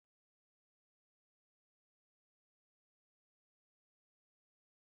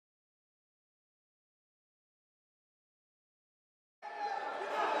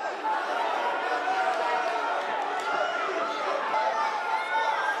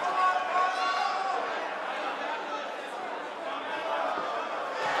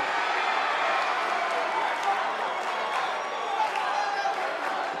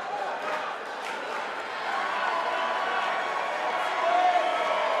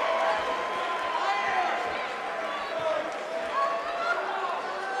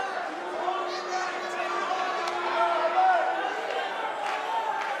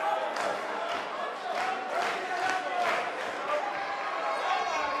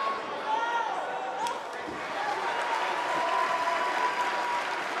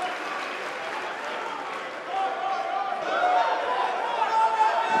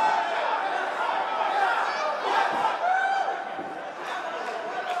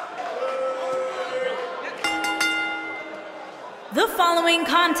The following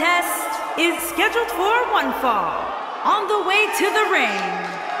contest is scheduled for one fall. On the way to the ring,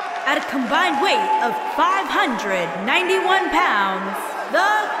 at a combined weight of 591 pounds,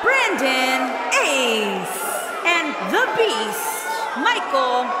 the Brandon Ace and the Beast,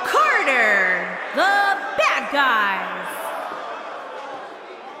 Michael Carter, the bad guys.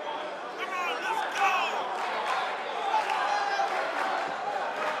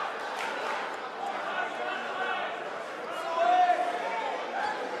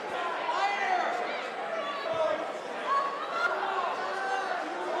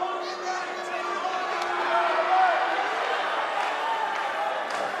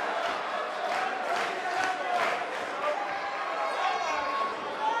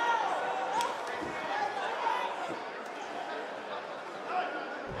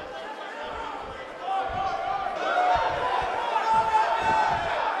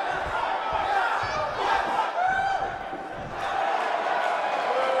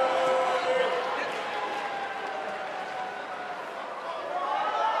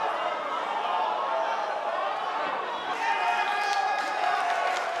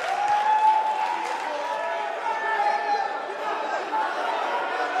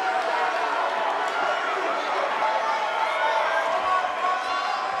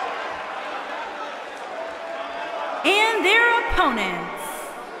 And their opponents,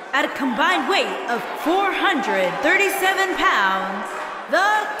 at a combined weight of 437 pounds,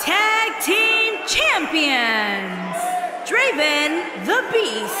 the Tag Team Champions, Draven the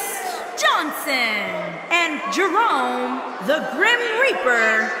Beast Johnson and Jerome the Grim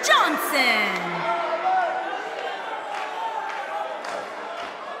Reaper Johnson.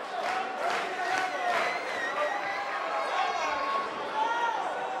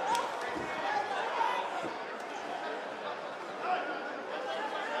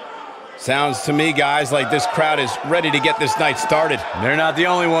 Sounds to me, guys, like this crowd is ready to get this night started. They're not the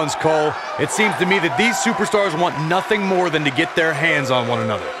only ones, Cole. It seems to me that these superstars want nothing more than to get their hands on one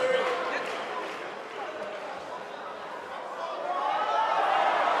another.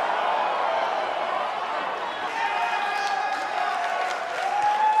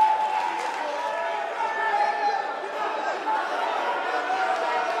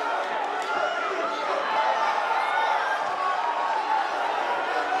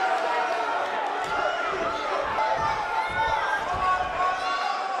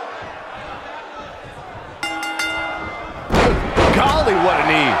 Golly, what a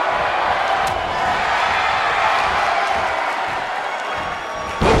knee.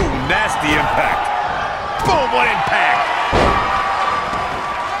 Boom, nasty impact. Boom, what impact.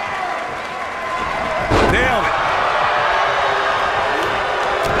 Nailed it.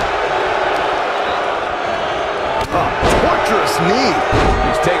 Torturous knee.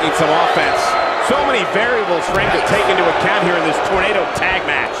 He's taking some offense. So many variables for him to take into account here in this tornado tag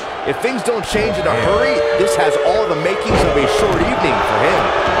match. If things don't change in a hurry, this has all the makings of a short evening for him.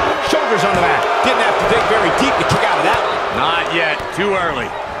 Shoulders on the mat. Didn't have to dig very deep to kick out of that one. Not yet. Too early.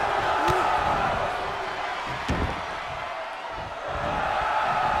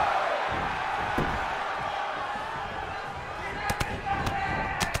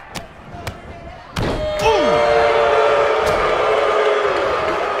 Ooh.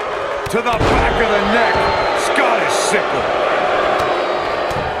 To the back of the neck. Scottish sickle.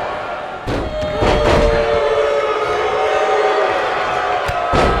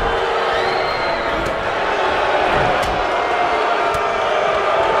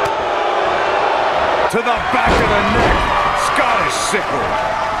 To the back of the neck, Scottish sickle.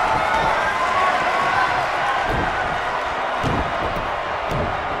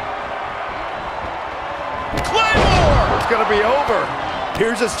 Claymore! It's gonna be over.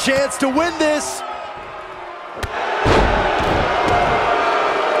 Here's his chance to win this.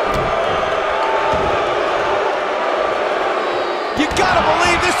 You gotta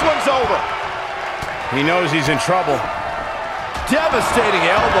believe this one's over. He knows he's in trouble. Devastating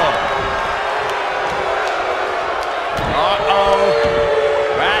elbow.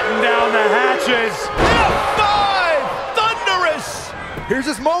 Batten down the hatches. F5! Thunderous! Here's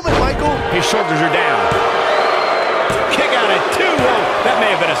his moment, Michael. His shoulders are down. Kick out at 2. Whoa, that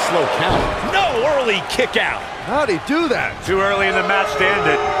may have been a slow count. No early kick out. How'd he do that? Too early in the match to end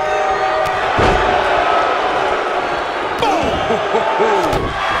it. Boom!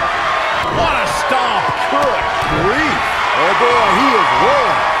 What a stomp. Good grief. Oh boy, he is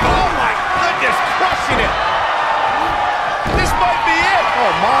rolling. Oh my goodness, crushing it. This might be it.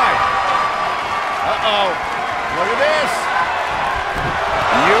 Oh my. Uh-oh. Look at this.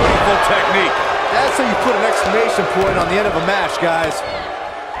 Beautiful technique. That's how you put an exclamation point on the end of a match, guys.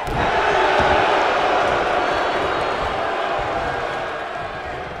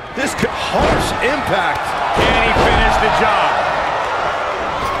 impact. Can he finish the job?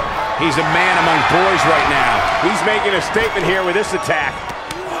 He's a man among boys right now. He's making a statement here with this attack.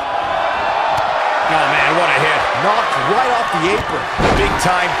 Oh, man, what a hit. Knocked right off the apron. Big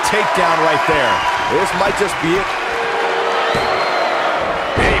time takedown right there. This might just be it.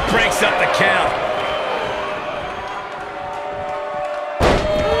 And he breaks up the count.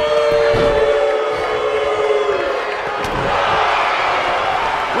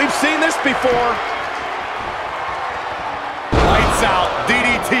 We've seen this before. Lights out.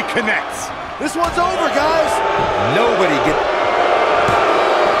 DDT connects. This one's over, guys. Nobody get...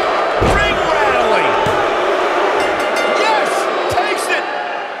 Ring rattling. Yes! Takes it!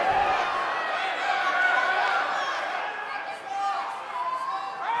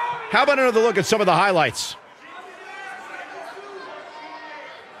 How about another look at some of the highlights?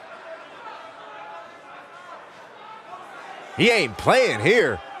 He ain't playing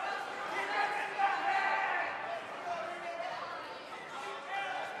here.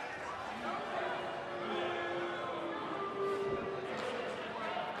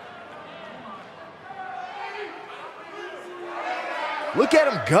 Look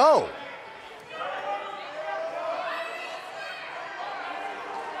at him go.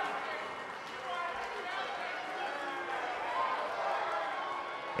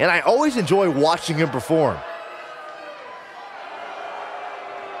 And I always enjoy watching him perform.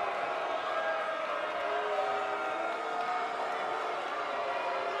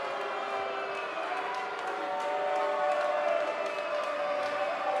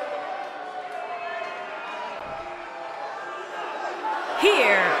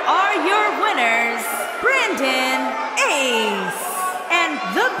 Here are your winners, Brandon Ace and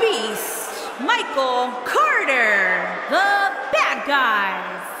the Beast, Michael Carter, the bad guys.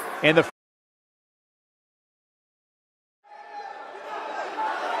 And the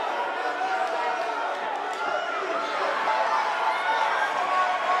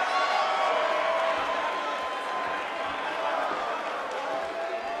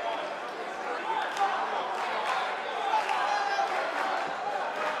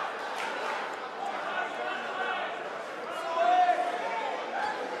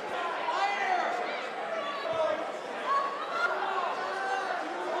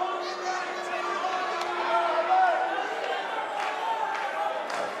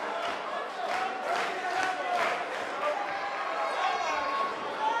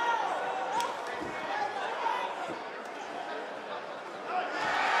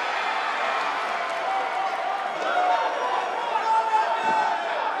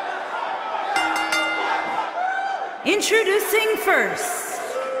Introducing first,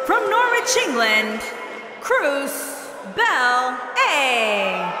 from Norwich, England, Cruz Bell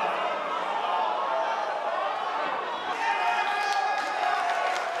A.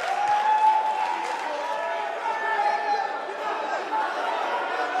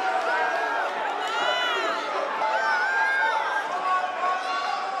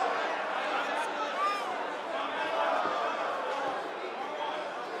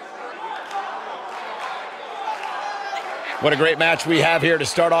 what a great match we have here to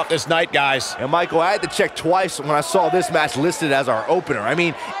start off this night, guys. And Michael, I had to check twice when I saw this match listed as our opener. I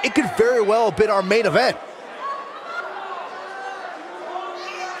mean, it could very well have been our main event.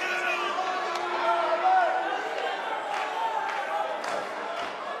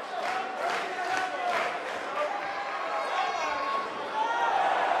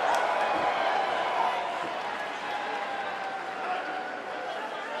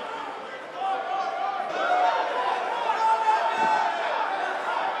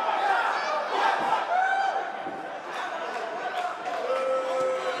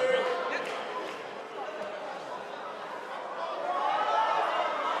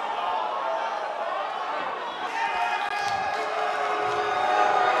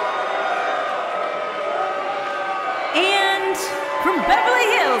 From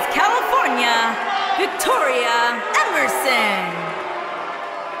Beverly Hills, California, Victoria Emerson.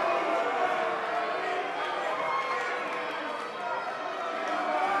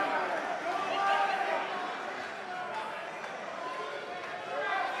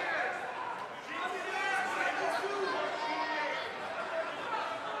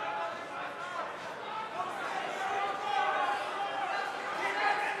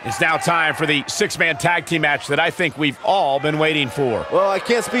 It's now time for the six-man tag team match that I think we've all been waiting for. Well, I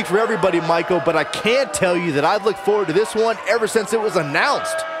can't speak for everybody, Michael, but I can tell you that I've looked forward to this one ever since it was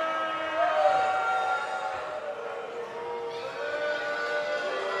announced.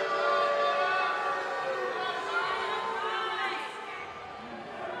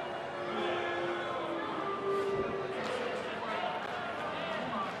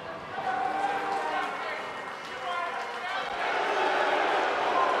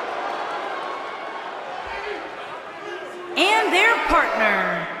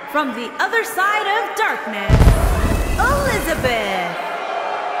 partner, from the other side of darkness, Elizabeth.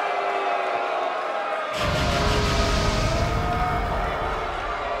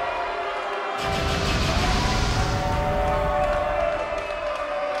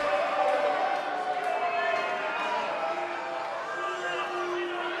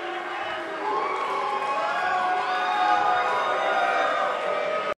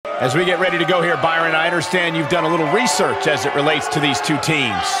 As we get ready to go here, Byron, I understand you've done a little research as it relates to these two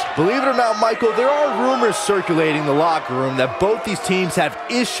teams. Believe it or not, Michael, there are rumors circulating the locker room that both these teams have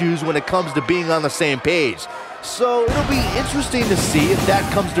issues when it comes to being on the same page. So it'll be interesting to see if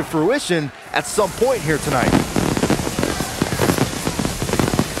that comes to fruition at some point here tonight.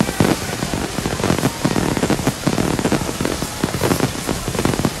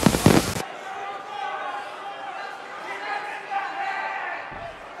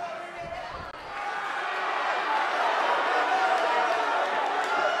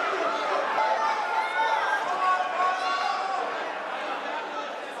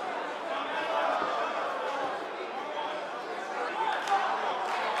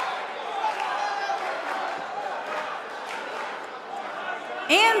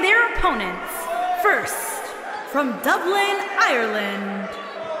 And their opponents, first, from Dublin, Ireland,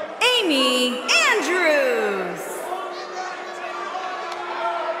 Amy Andrews.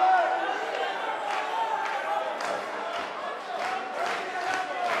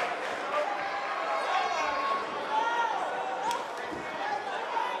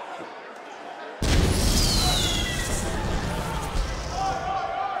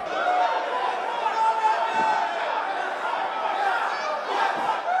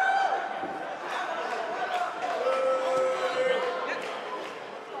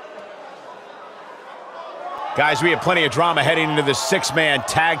 Guys, we have plenty of drama heading into this six-man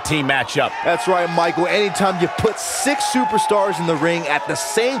tag team matchup. That's right, Michael. Anytime you put 6 superstars in the ring at the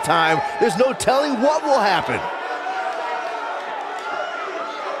same time, there's no telling what will happen.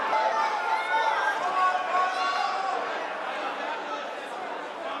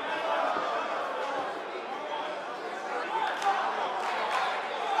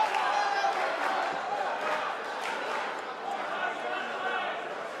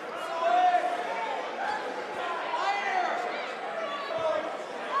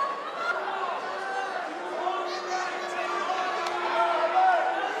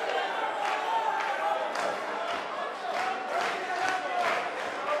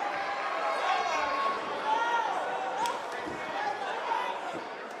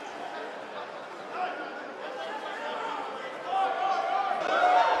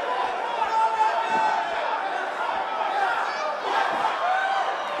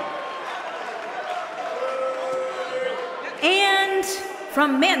 And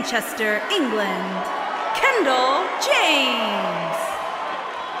from Manchester, England, Kendall James.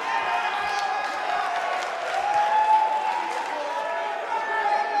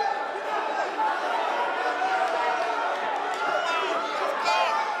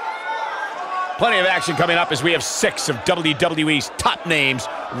 Plenty of action coming up as we have 6 of WWE's top names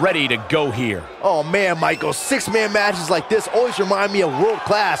ready to go here. Oh man, Michael, 6-man matches like this always remind me of world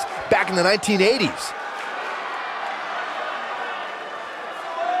class back in the 1980s.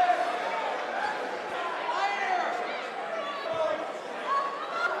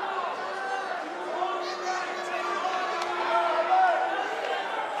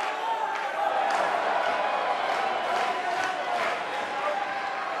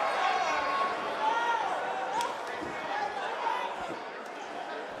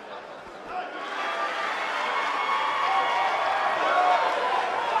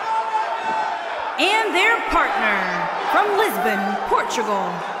 And their partner, from Lisbon,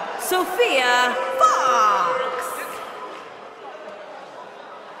 Portugal, Sophia Fox.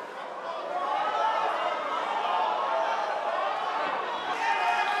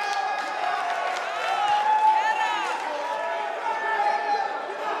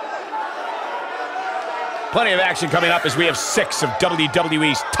 Plenty of action coming up as we have 6 of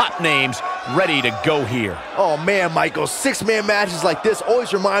WWE's top names ready to go here. Oh man, Michael, 6-man matches like this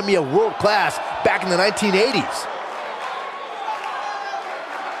always remind me of world class back in the 1980s.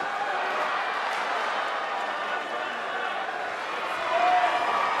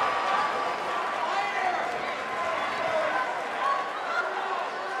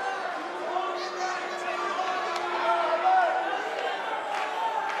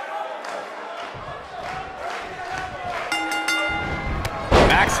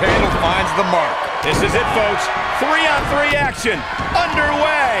 Axe handle finds the mark. This is it, folks. 3-on-3 action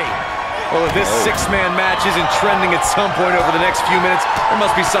underway. Well, if this 6-man match isn't trending at some point over the next few minutes, there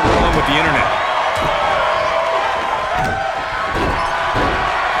must be something wrong with the internet.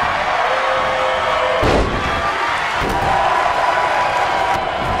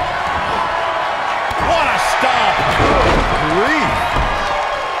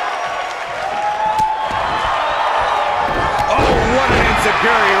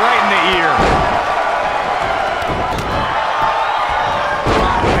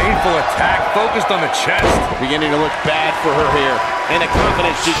 attack focused on the chest. Beginning to look bad for her here. And the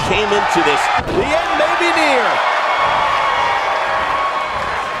confidence she came into this. The end may be near.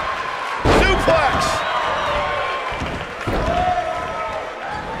 Suplex.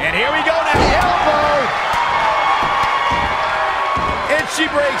 And here we go now. The elbow. And she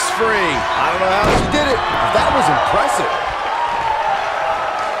breaks free. I don't know how she did it. That was impressive.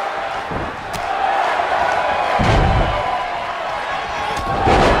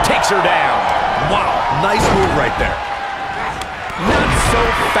 Takes her down. Wow, nice move right there. Not so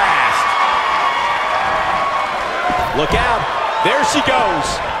fast. Look out. There she goes.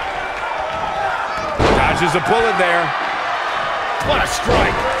 Dodges a bullet there. What a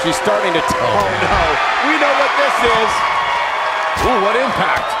strike. She's starting to... Oh, no. We know what this is. Ooh, what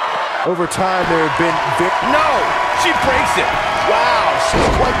impact. Over time, there have been... No! She breaks it. Wow, she's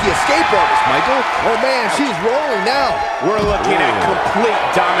quite the escape artist, Michael. Oh, man, she's rolling now. We're looking at complete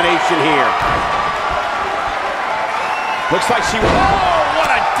domination here. Looks like she... Oh, what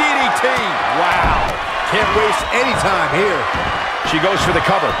a DDT. Wow. Can't waste any time here. She goes for the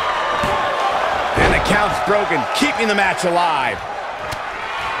cover. And the count's broken, keeping the match alive.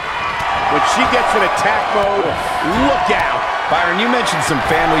 When she gets in attack mode, look out. Byron, you mentioned some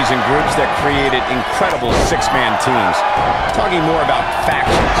families and groups that created incredible six-man teams. Talking more about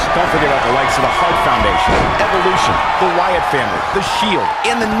factions, don't forget about the likes of the Hart Foundation, Evolution, the Wyatt family, the Shield,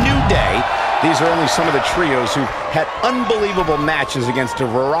 and the New Day. These are only some of the trios who had unbelievable matches against a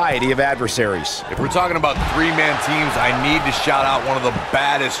variety of adversaries. If we're talking about three-man teams, I need to shout out one of the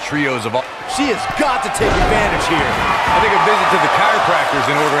baddest trios of all. She has got to take advantage here. I think a visit to the chiropractor's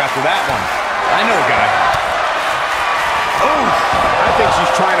in order after that one. I know a guy. Oh, I think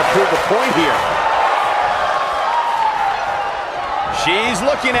she's trying to prove a point here. She's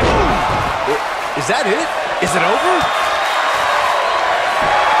looking at... Is that it? Is it over?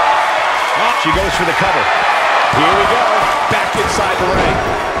 She goes for the cover. Here we go. Back inside the ring.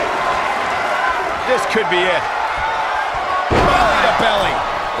 This could be it. Belly to belly.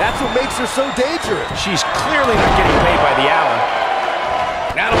 That's what makes her so dangerous. She's clearly not getting paid by the hour.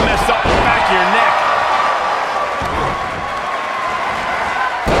 That'll mess up the back of your neck.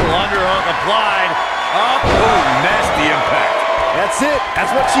 Underhook applied. Up. Oh, nasty impact. That's it. That's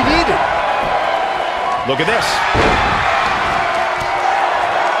what she needed. Look at this.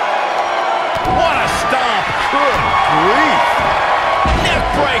 What a stomp. Good grief. Neck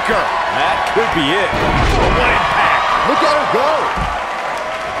breaker. That could be it. What impact. Look at her go.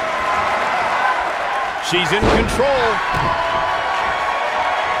 She's in control.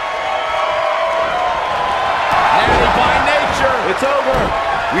 Nearly by nature. It's over.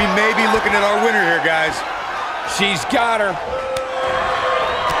 We may be looking at our winner here, guys. She's got her.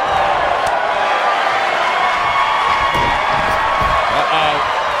 Uh-oh.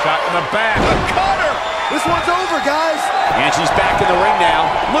 Shot in the back. A cutter. This one's over, guys. And she's back in the ring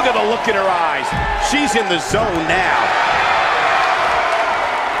now. Look at the look in her eyes. She's in the zone now.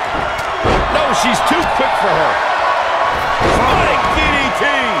 No, she's too quick for her. Sonic DDT.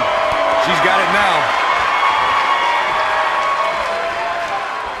 She's got it now.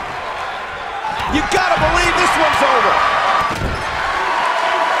 You gotta believe this one's over.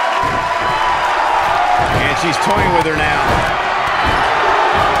 And she's toying with her now.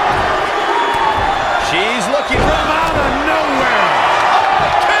 She's looking from out of nowhere.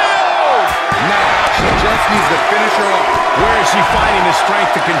 Kill! Now, she just needs to finish her off. Where is she finding the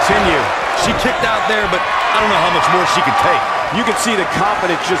strength to continue? She kicked out there, but I don't know how much more she can take. You can see the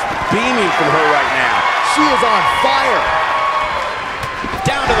confidence just beaming from her right now. She is on fire.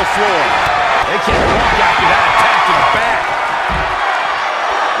 Down to the floor. They can't walk after that attack to the back.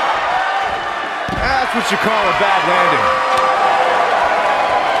 That's what you call a bad landing.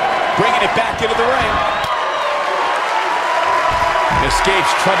 Bringing it back into the ring.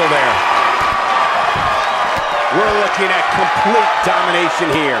 Escapes trouble there. We're looking at complete domination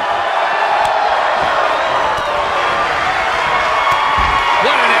here.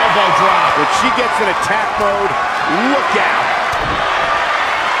 What an elbow drop. When she gets in attack mode, look out.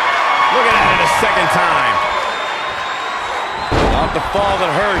 Look at that a second time. Not the fall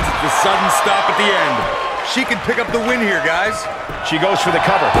that hurts, it's the sudden stop at the end. She can pick up the win here, guys. She goes for the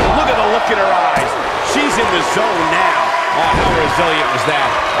cover. Look at the look in her eyes. She's in the zone now. Oh, how resilient was that?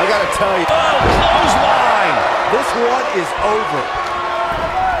 I gotta tell you. Oh, clothesline. This one is over.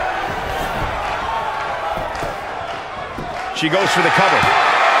 She goes for the cover.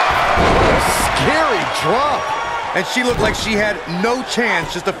 What a scary drop. And she looked like she had no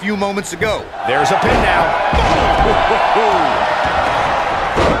chance just a few moments ago. There's a pin now.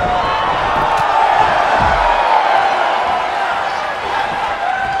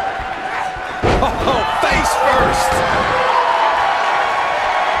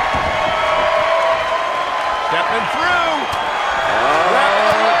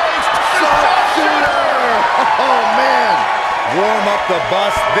 off the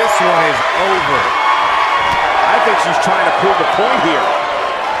bus. This one is over. I think she's trying to prove a point here.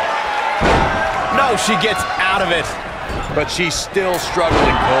 No, she gets out of it. But she's still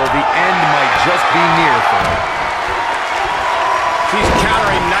struggling, Cole. The end might just be near for her. She's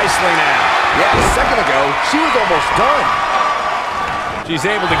countering nicely now. Yeah, a second ago, she was almost done. She's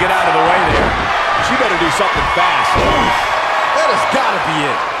able to get out of the way there. She better do something fast. That has got to be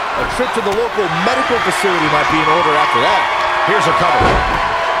it. A trip to the local medical facility might be in order after that. Here's her cover.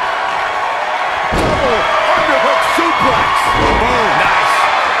 Double underhook suplex. Boom. Nice.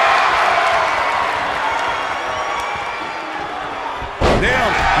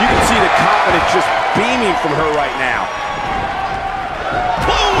 Damn, you can see the confidence just beaming from her right now.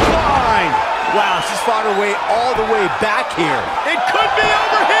 Clothesline. Wow, she's fought her way all the way back here. It could be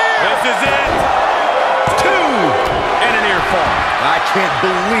over here. This is it. 2 and a near fall. I can't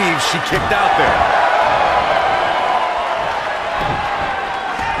believe she kicked out there.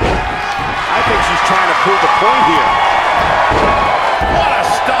 I think she's trying to prove a point here. What a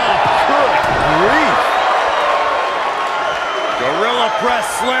stomp. Good grief. Gorilla press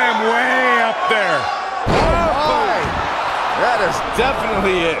slam way up there. Oh, that is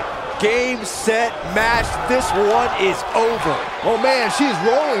definitely it. Game, set, match. This one is over. Oh, man, she's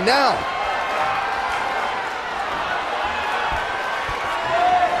rolling now.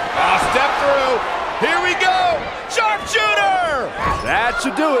 Step through. Here we go. Sharpshooter. That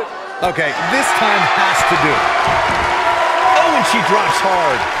should do it. Okay, this time has to do it. Oh, and she drops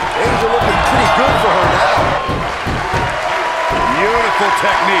hard. Things are looking pretty good for her now. Beautiful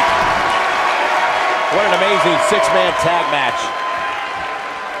technique. What an amazing 6-man tag match.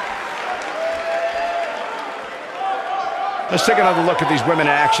 Let's take another look at these women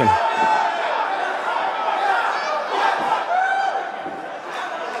in action.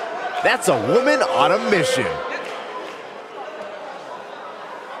 That's a woman on a mission.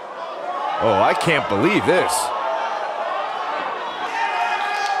 Oh, I can't believe this.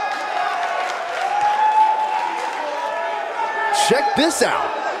 Check this out.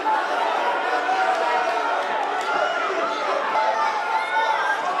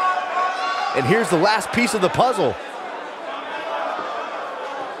 And here's the last piece of the puzzle.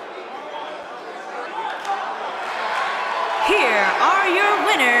 Here are your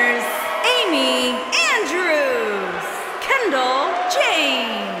winners, Amy Andrews, Kendall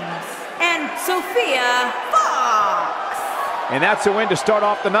James, and Sophia Fox. And that's a win to start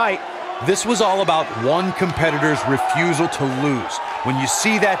off the night. This was all about one competitor's refusal to lose. When you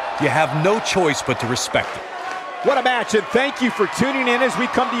see that, you have no choice but to respect it. What a match, and thank you for tuning in as we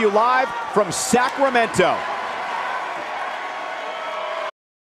come to you live from Sacramento.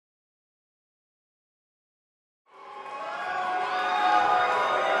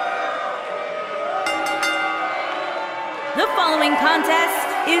 The following contest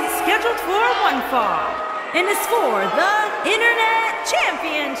is scheduled for one fall and is for the Internet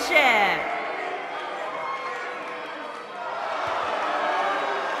Championship.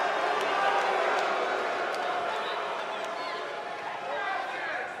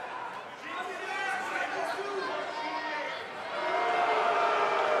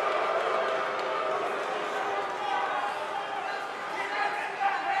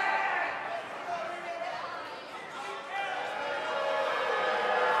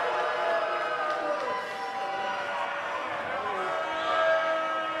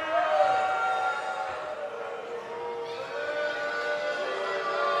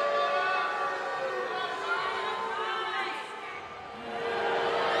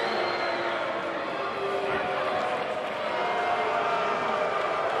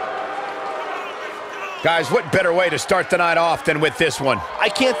 Guys, what better way to start the night off than with this one? I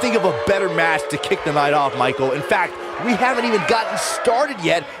can't think of a better match to kick the night off, Michael. In fact, we haven't even gotten started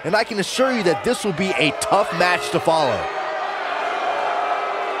yet, and I can assure you that this will be a tough match to follow.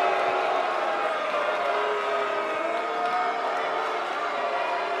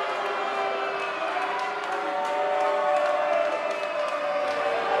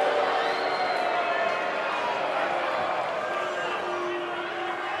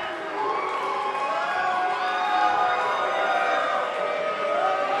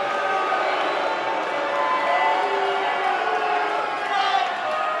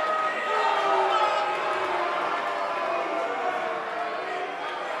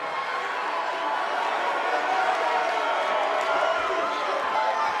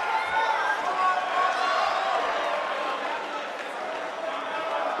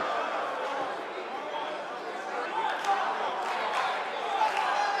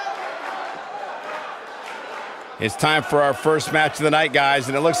 It's time for our first match of the night, guys,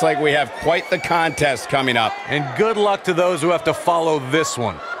 and it looks like we have quite the contest coming up. And good luck to those who have to follow this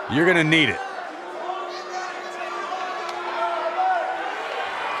one. You're going to need it.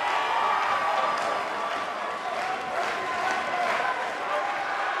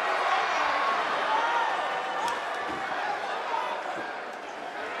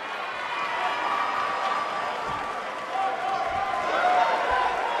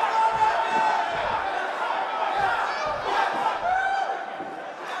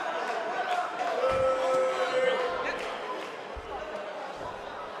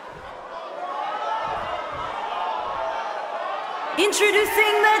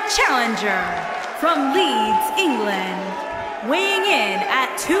 Introducing the challenger from Leeds, England, weighing in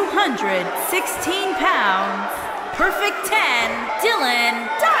at 216 pounds, perfect 10, Dylan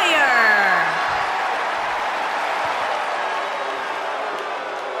Dyer.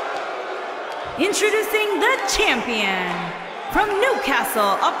 Introducing the champion from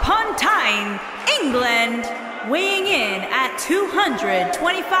Newcastle upon Tyne, England, weighing in at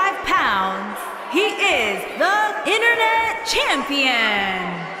 225 pounds. He is the Internet Champion,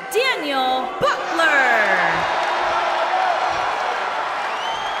 Daniel Butler.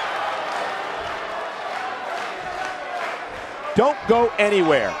 Don't go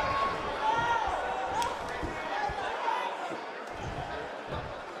anywhere.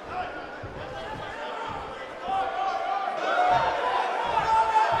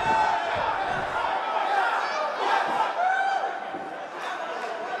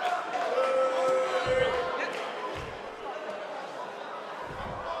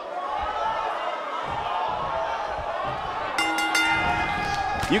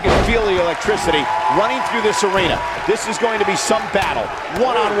 You can feel the electricity running through this arena. This is going to be some battle.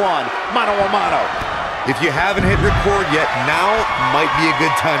 One-on-one, mano-a-mano. If you haven't hit record yet, now might be a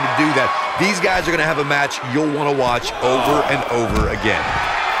good time to do that. These guys are going to have a match you'll want to watch over and over again.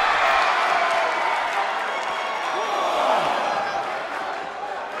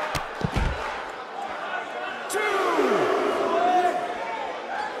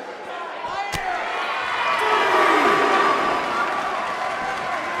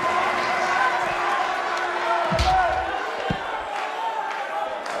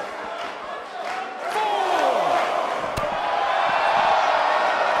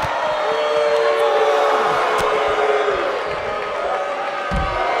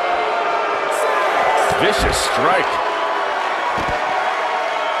 Vicious strike.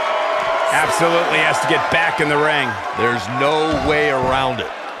 Absolutely has to get back in the ring. There's no way around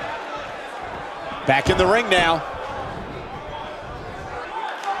it. Back in the ring now.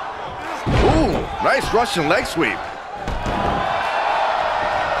 Ooh, nice Russian leg sweep.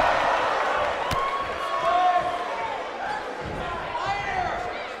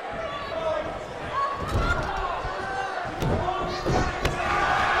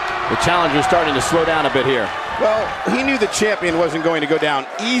 The challenger's starting to slow down a bit here. Well, he knew the champion wasn't going to go down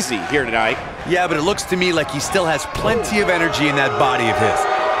easy here tonight. Yeah, but it looks to me like he still has plenty of energy in that body of his.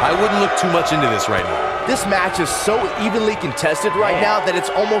 I wouldn't look too much into this right now. This match is so evenly contested right now that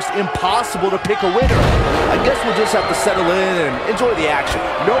it's almost impossible to pick a winner. I guess we'll just have to settle in and enjoy the action.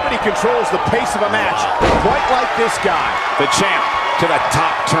 Nobody controls the pace of a match quite like this guy. The champ to the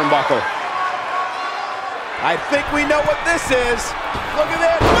top turnbuckle. I think we know what this is. Look at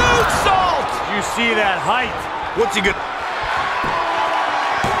that moonsault! You see that height? What's he gonna...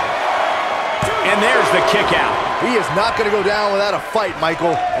 And there's the kick out. He is not going to go down without a fight,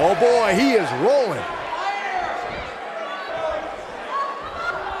 Michael. Oh boy, he is rolling.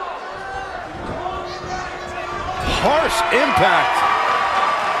 Harsh impact.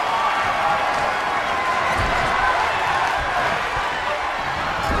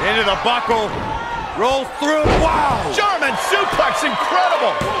 Into the buckle. Roll through. Wow! German suplex,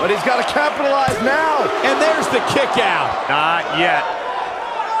 incredible! But he's got to capitalize now. And there's the kick out. Not yet.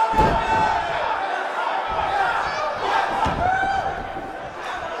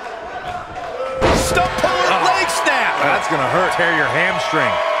 Stump puller, leg snap. That's gonna hurt. Tear your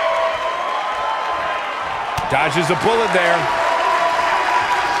hamstring. Dodges a bullet there.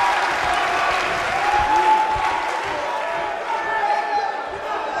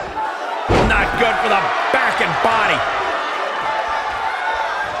 Not good for the back and body.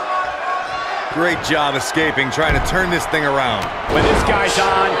 Great job escaping, trying to turn this thing around. When this guy's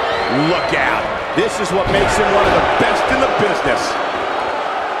on, look out. This is what makes him one of the best in the business.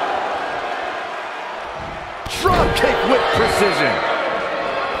 Drop kick with precision.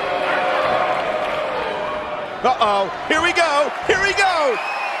 Uh-oh, here we go, here we go.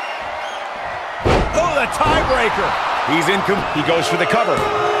 Oh, the tiebreaker. He's in. He goes for the cover.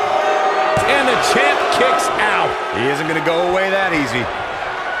 And the champ kicks out. He isn't going to go away that easy.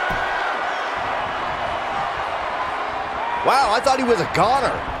 Wow, I thought he was a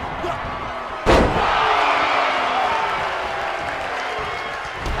goner.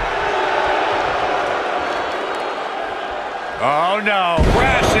 Oh, no.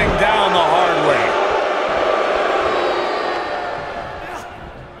 Crashing down the hard way.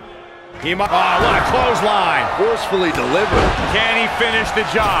 He might... Oh, what a clothesline. Forcefully delivered. Can he finish the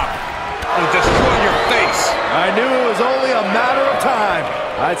job? Oh, destroy your face. I knew it was only a matter of time.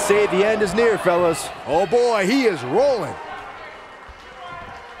 I'd say the end is near, fellas. Oh, boy, he is rolling.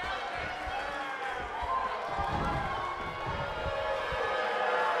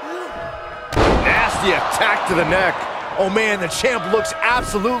 Nasty attack to the neck. Oh, man, the champ looks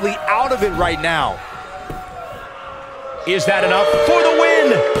absolutely out of it right now. Is that enough for the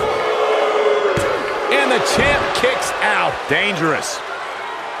win? And the champ kicks out. Dangerous.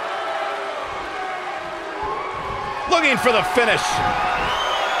 Looking for the finish.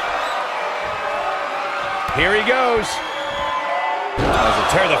 Here he goes.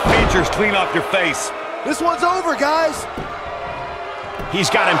 Tear the features clean off your face. This one's over, guys. He's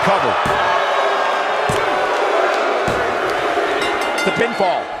got him covered. The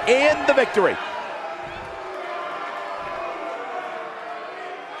pinfall and the victory.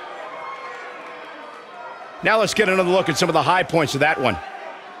 Now let's get another look at some of the high points of that one.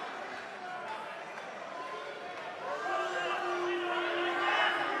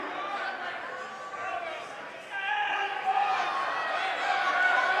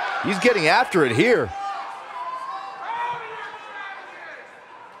 He's getting after it here.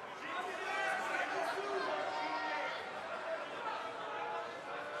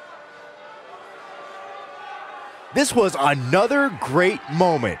 This was another great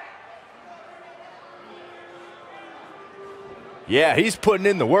moment. Yeah, he's putting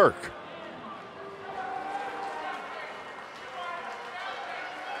in the work.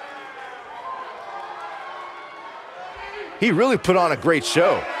 He really put on a great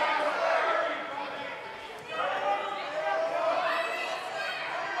show.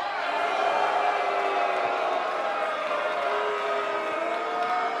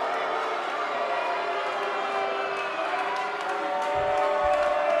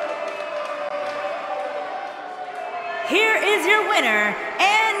 Here is your winner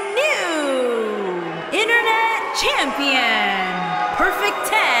and new Internet Champion, Perfect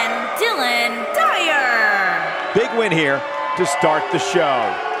 10, Dylan Dyer. Big win here to start the show.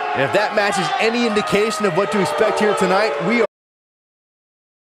 And if that match is any indication of what to expect here tonight, we are...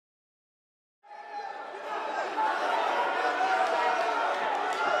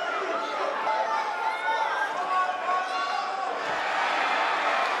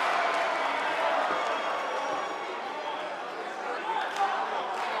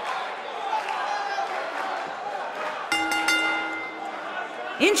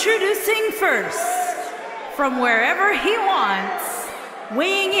 Introducing first, from wherever he wants,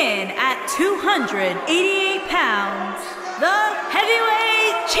 weighing in at 288 pounds, the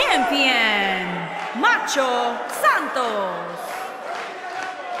heavyweight champion, Macho Santos.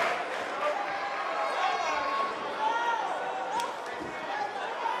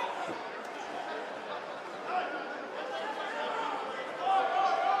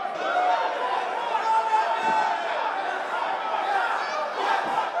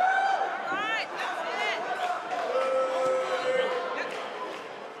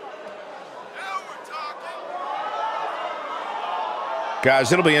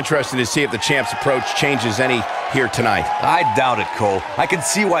 Guys, it'll be interesting to see if the champ's approach changes any here tonight. I doubt it, Cole. I can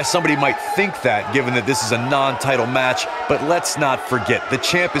see why somebody might think that, given that this is a non-title match, but let's not forget, the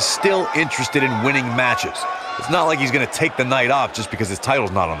champ is still interested in winning matches. It's not like he's going to take the night off just because his title's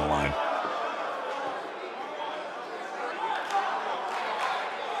not on the line.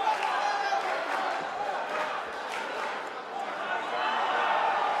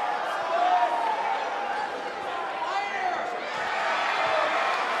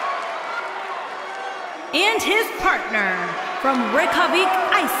 And his partner from Reykjavik,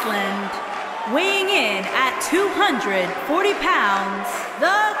 Iceland, weighing in at 240 pounds,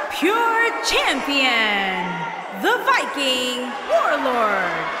 the pure champion, the Viking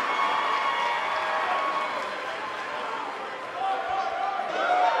Warlord.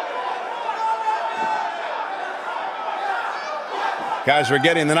 Guys, we're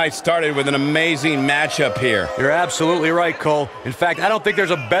getting the night started with an amazing matchup here. You're absolutely right, Cole. In fact, I don't think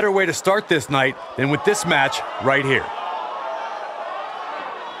there's a better way to start this night than with this match right here.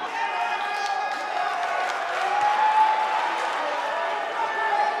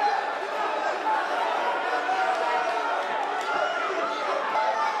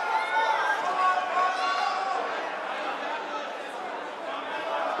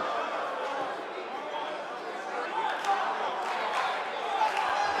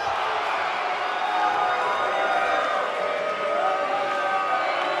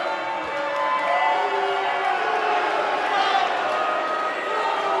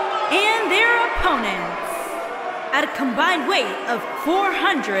 opponents. At a combined weight of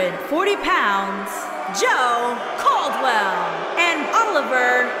 440 pounds, Joe Caldwell and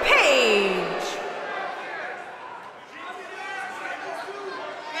Oliver Page.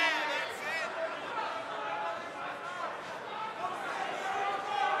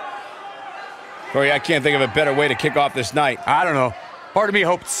 Corey, I can't think of a better way to kick off this night. I don't know. Part of me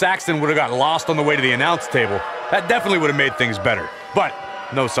hoped Saxton would have got lost on the way to the announce table. That definitely would have made things better. But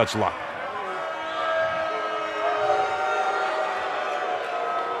no such luck.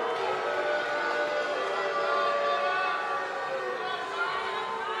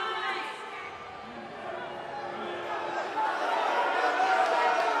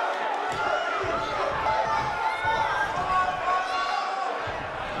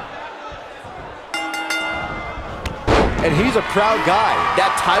 And he's a proud guy.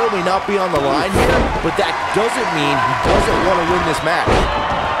 That title may not be on the line here, but that doesn't mean he doesn't want to win this match.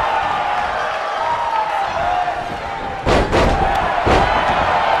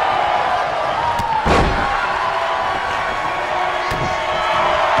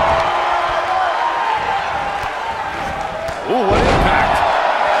 Ooh, what impact.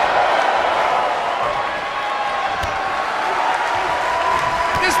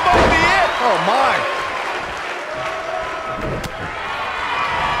 This might be it. Oh, my.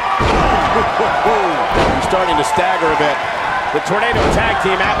 He's starting to stagger a bit. The Tornado Tag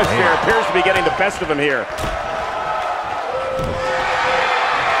Team atmosphere appears to be getting the best of him here.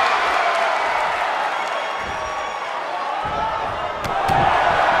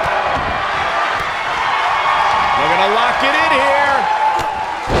 They're going to lock it in here.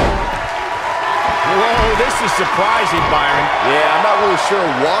 Whoa, this is surprising, Byron. Yeah, I'm not really sure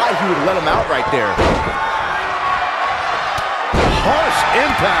why he would let him out right there. Harsh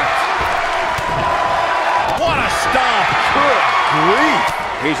impact. What a stomp. Good grief.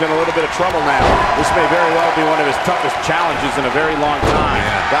 He's in a little bit of trouble now. This may very well be one of his toughest challenges in a very long time.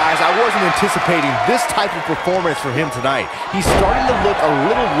 Guys, I wasn't anticipating this type of performance from him tonight. He's starting to look a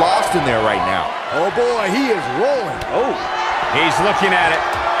little lost in there right now. Oh, boy, he is rolling. Oh, he's looking at it.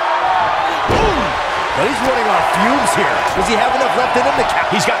 Boom! But he's running on fumes here. Does he have enough left in him to count?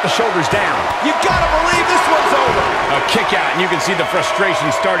 He's got the shoulders down. You gotta believe this one's over. A kick out, and you can see the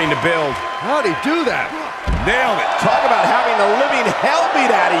frustration starting to build. How'd he do that? Nailed it. Talk about having the living hell beat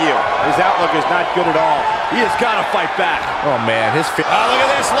out of you. His outlook is not good at all. He has got to fight back. Oh, man. Oh, look at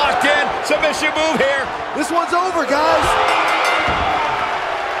this. Locked in. Submission move here. This one's over, guys.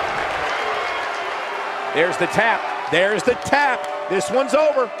 There's the tap. There's the tap. This one's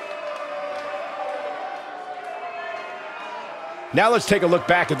over. Now let's take a look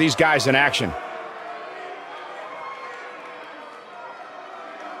back at these guys in action.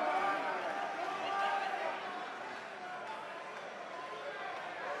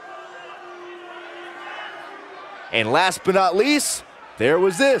 And last but not least, there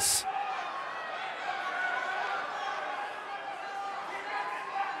was this.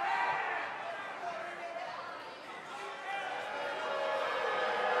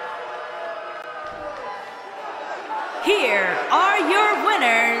 Here are your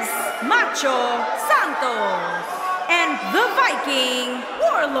winners, Macho Santos and the Viking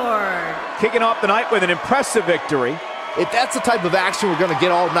Warlord. Kicking off the night with an impressive victory. If that's the type of action we're going to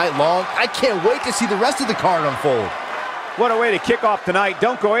get all night long, I can't wait to see the rest of the card unfold. What a way to kick off tonight.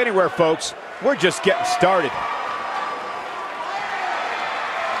 Don't go anywhere, folks. We're just getting started.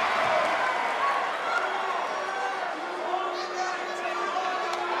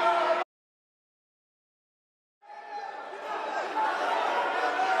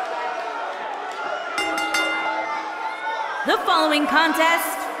 The following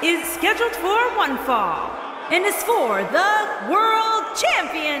contest is scheduled for one fall and is for the World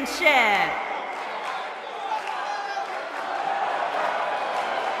Championship.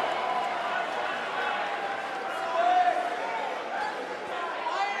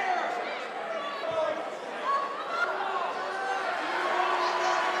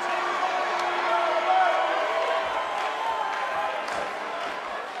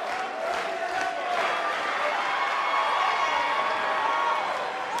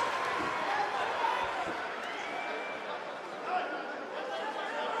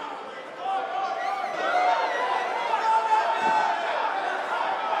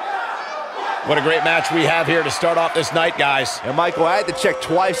 What a great match we have here to start off this night, guys. And Michael, I had to check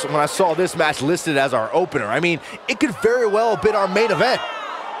twice when I saw this match listed as our opener. I mean, it could very well have been our main event.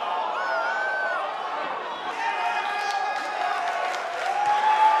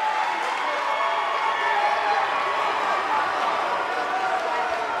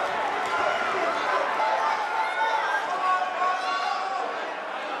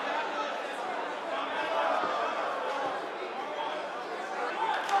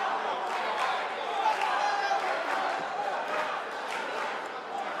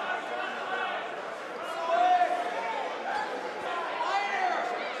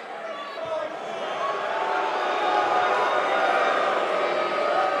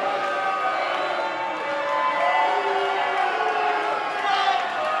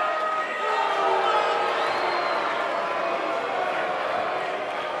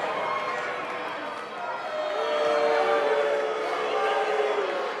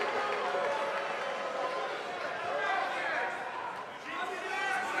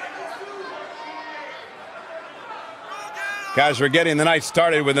 Guys, we're getting the night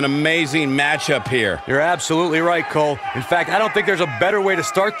started with an amazing matchup here. You're absolutely right, Cole. In fact, I don't think there's a better way to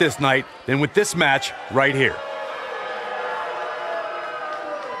start this night than with this match right here.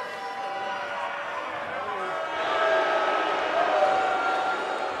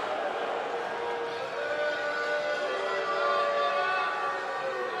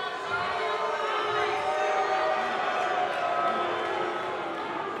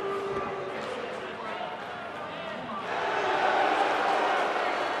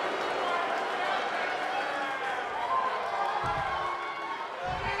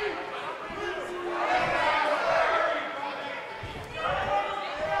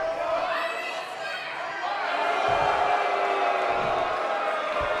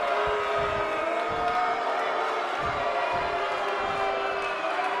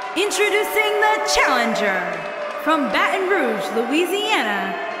 Introducing the challenger from Baton Rouge,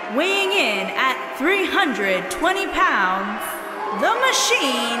 Louisiana, weighing in at 320 pounds, the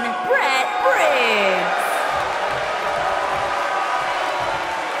Machine, Brett Briggs.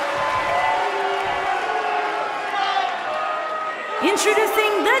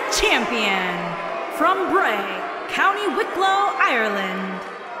 Introducing the champion from Bray, County Wicklow, Ireland,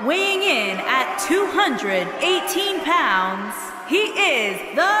 weighing in at 218 pounds, he is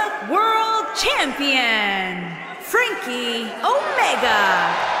the world champion, Frankie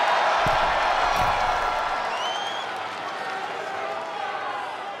Omega.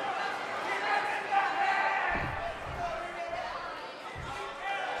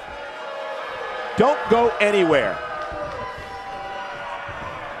 Don't go anywhere.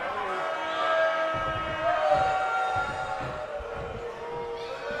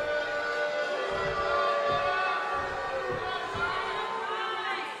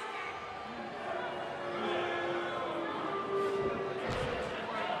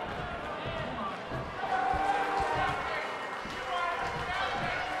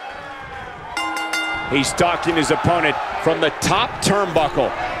 He's stalking his opponent from the top turnbuckle.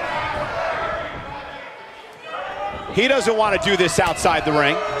 He doesn't want to do this outside the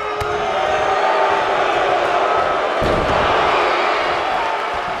ring.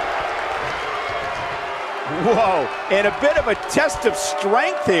 Whoa, and a bit of a test of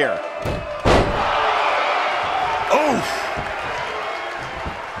strength here. Oof.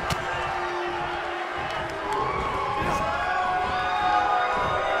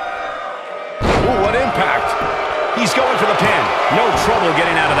 What impact. He's going for the pin. No trouble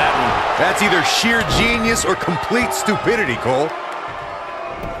getting out of that one. That's either sheer genius or complete stupidity, Cole.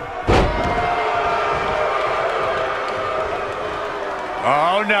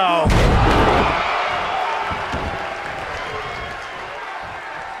 Oh, no.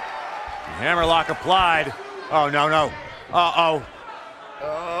 Hammerlock applied. Oh, no, no. Uh-oh.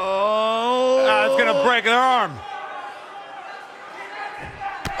 Oh. It's going to break their arm.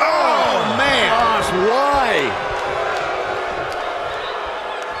 Oh, man. Gosh, why?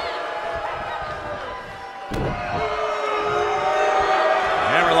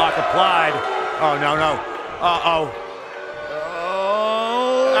 Hammerlock applied. Oh, no, no. Uh-oh.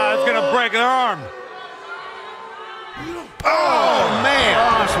 Oh. It's going to break their arm. Oh, man.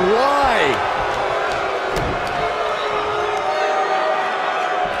 Gosh, why?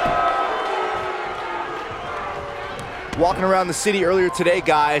 Walking around the city earlier today,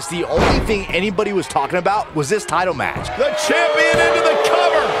 guys, the only thing anybody was talking about was this title match. The champion into the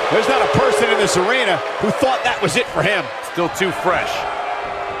cover. There's not a person in this arena who thought that was it for him. Still too fresh.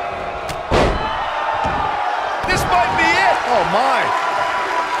 This might be it. Oh, my.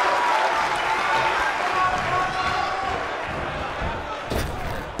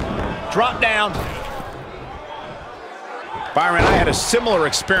 Drop down. Byron, I had a similar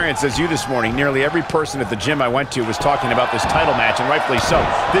experience as you this morning. Nearly every person at the gym I went to was talking about this title match, and rightfully so.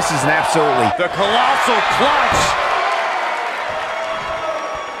 This is an absolutely... The colossal clutch.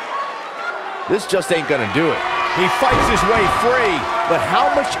 This just ain't gonna do it. He fights his way free. But how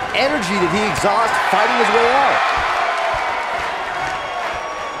much energy did he exhaust fighting his way out?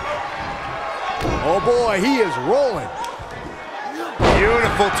 Oh boy, he is rolling.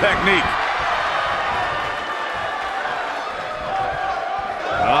 Beautiful technique.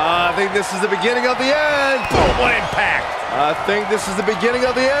 I think this is the beginning of the end. Oh, what impact. I think this is the beginning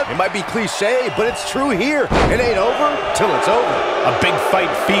of the end. It might be cliche, but it's true here. It ain't over till it's over. A big fight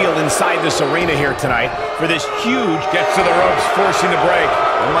feel inside this arena here tonight for this huge gets to the ropes, forcing the break.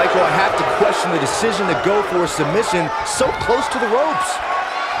 And Michael, I have to question the decision to go for a submission so close to the ropes.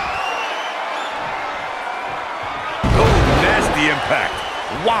 Oh, nasty impact.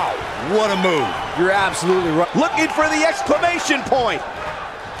 Wow, what a move. You're absolutely right. Looking for the exclamation point.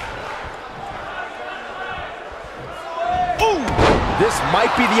 Ooh. This might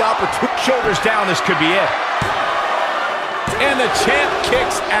be the opportunity. Shoulders down, this could be it. And the champ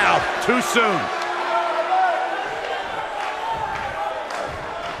kicks out. Too soon.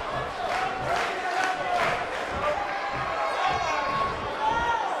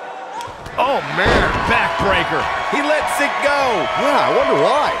 Oh, man, backbreaker. He lets it go. Yeah, I wonder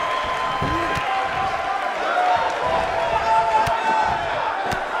why.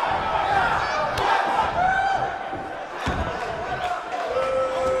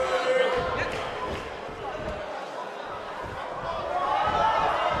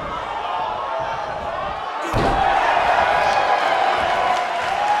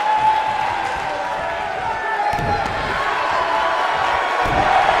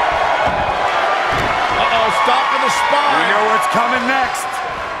 We know what's coming next.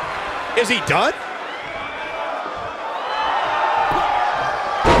 Is he done?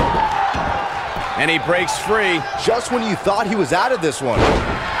 And he breaks free. Just when you thought he was out of this one.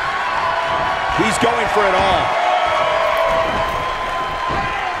 He's going for it all.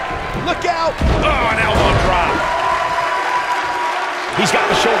 Look out! Oh, an elbow drop. He's got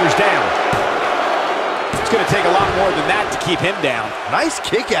the shoulders down. It's going to take a lot more than that to keep him down. Nice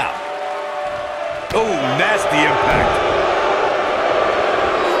kick out. Oh, nasty impact.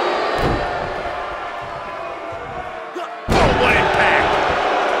 Oh, what impact.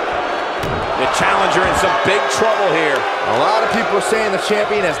 The challenger in some big trouble here. A lot of people are saying the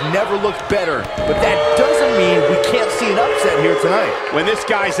champion has never looked better, but that doesn't mean we can't see an upset here tonight. When this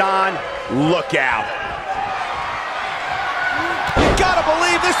guy's on, look out. You gotta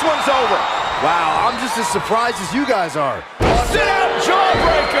believe this one's over. Wow, I'm just as surprised as you guys are. Sit out,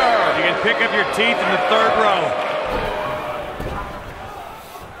 jawbreaker! You can pick up your teeth in the third row.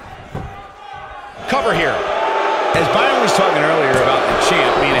 Cover here. As Byron was talking earlier about the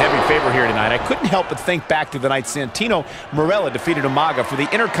champ being a heavy favorite here tonight, I couldn't help but think back to the night Santino Marella defeated Umaga for the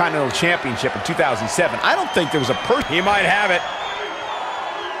Intercontinental Championship in 2007. I don't think there was a person. He might have it.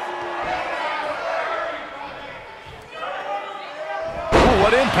 Oh,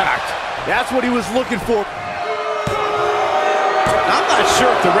 what impact. That's what he was looking for. I'm not sure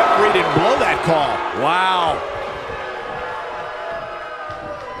if the referee didn't blow that call. Wow.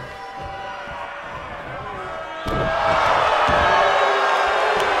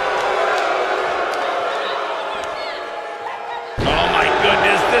 Oh, my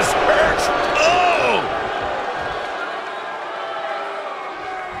goodness, this hurts. Oh!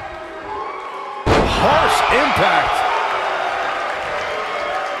 Harsh impact.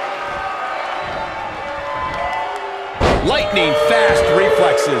 Lightning fast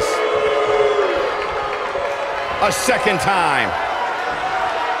reflexes. A second time.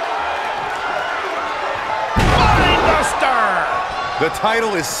 Buster! The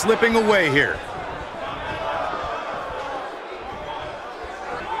title is slipping away here.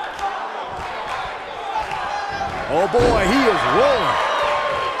 Oh boy, he is rolling.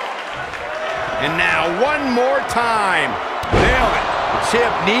 And now one more time. Nailed it. The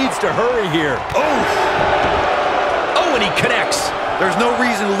champ needs to hurry here. Oh, and he connects. There's no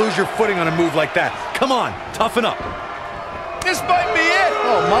reason to lose your footing on a move like that. Come on, toughen up. This might be it.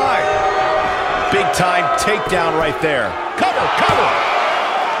 Oh, my. Big time takedown right there. Cover, cover.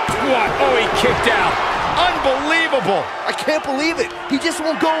 What? Oh, he kicked out. Unbelievable. I can't believe it. He just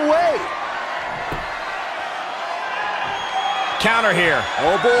won't go away. Counter here.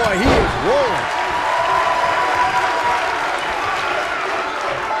 Oh boy, he is rolling.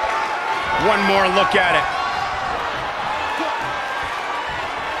 One more look at it.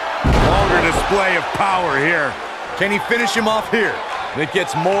 Longer display of power here. Can he finish him off here? It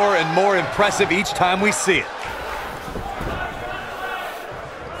gets more and more impressive each time we see it.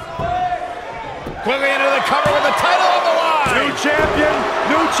 Quickly into the cover with the title on the line. New champion,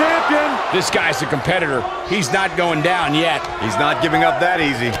 new champion. This guy's a competitor. He's not going down yet. He's not giving up that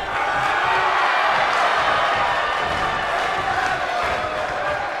easy.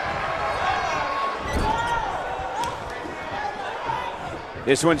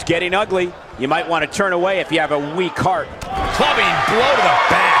 This one's getting ugly. You might want to turn away if you have a weak heart. Clubbing blow to the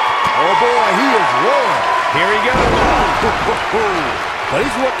back. Oh boy, he is rolling. Here he goes. But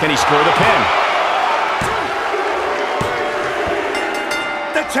he's what? Can he score the pin?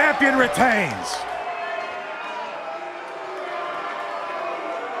 The champion retains.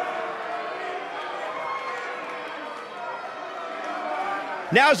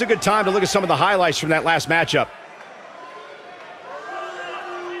 Now's a good time to look at some of the highlights from that last matchup.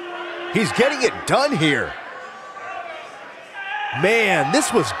 He's getting it done here. Man,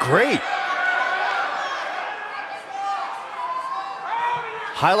 this was great.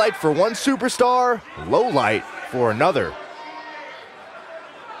 Highlight for one superstar, low light for another.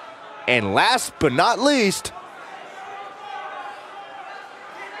 And last but not least,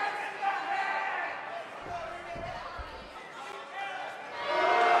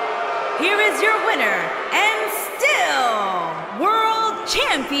 here is your winner and still world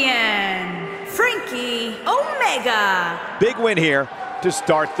champion, Frankie Omega. Big win here to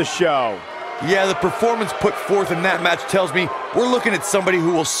start the show. Yeah, the performance put forth in that match tells me we're looking at somebody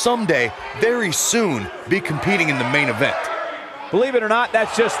who will someday, very soon, be competing in the main event. Believe it or not,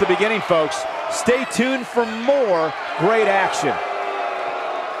 that's just the beginning, folks. Stay tuned for more great action.